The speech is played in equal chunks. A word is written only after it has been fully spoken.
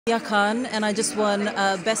Deeyah Khan, and I just won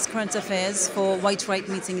Best Current Affairs for White Right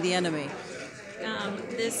Meeting the Enemy.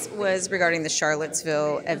 This was regarding the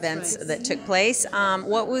Charlottesville events right. that took place.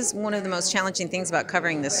 What was one of the most challenging things about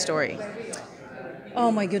covering this story? Oh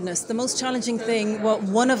my goodness. The most challenging thing, well,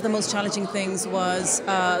 one of the most challenging things was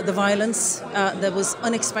the violence that was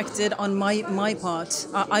unexpected on my part.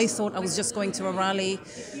 I thought I was just going to a rally.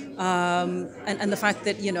 And the fact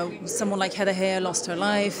that, someone like Heather Hare lost her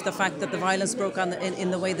life, the fact that the violence broke out in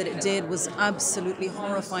the way that it did was absolutely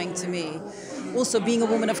horrifying to me. Also, being a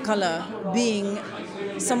woman of color, being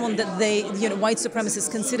someone that white supremacists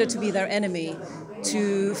consider to be their enemy,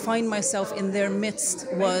 to find myself in their midst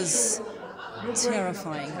was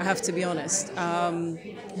terrifying, I have to be honest.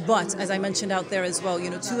 But as I mentioned out there as well,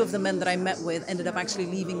 two of the men that I met with ended up actually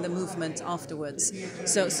leaving the movement afterwards.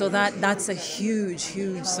 So that's a huge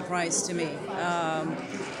surprise to me.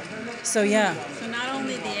 So yeah. So not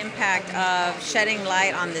only the impact of shedding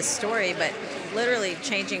light on this story, but literally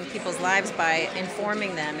changing people's lives by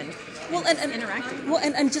informing them and interacting. Well,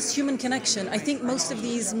 and just human connection. I think most of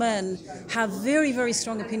these men have very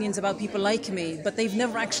strong opinions about people like me, but they've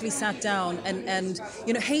never actually sat down and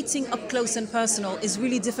hating up close and personal is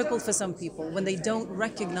really difficult for some people when they don't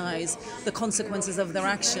recognize the consequences of their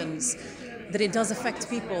actions. That it does affect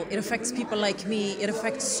people. It affects people like me. It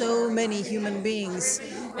affects so many human beings.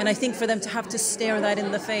 And I think for them to have to stare that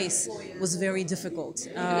in the face was very difficult.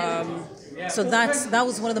 So that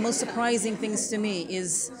was one of the most surprising things to me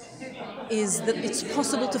is that it's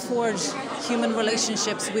possible to forge human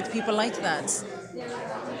relationships with people like that.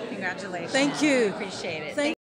 Congratulations. Thank you. Appreciate it. Thank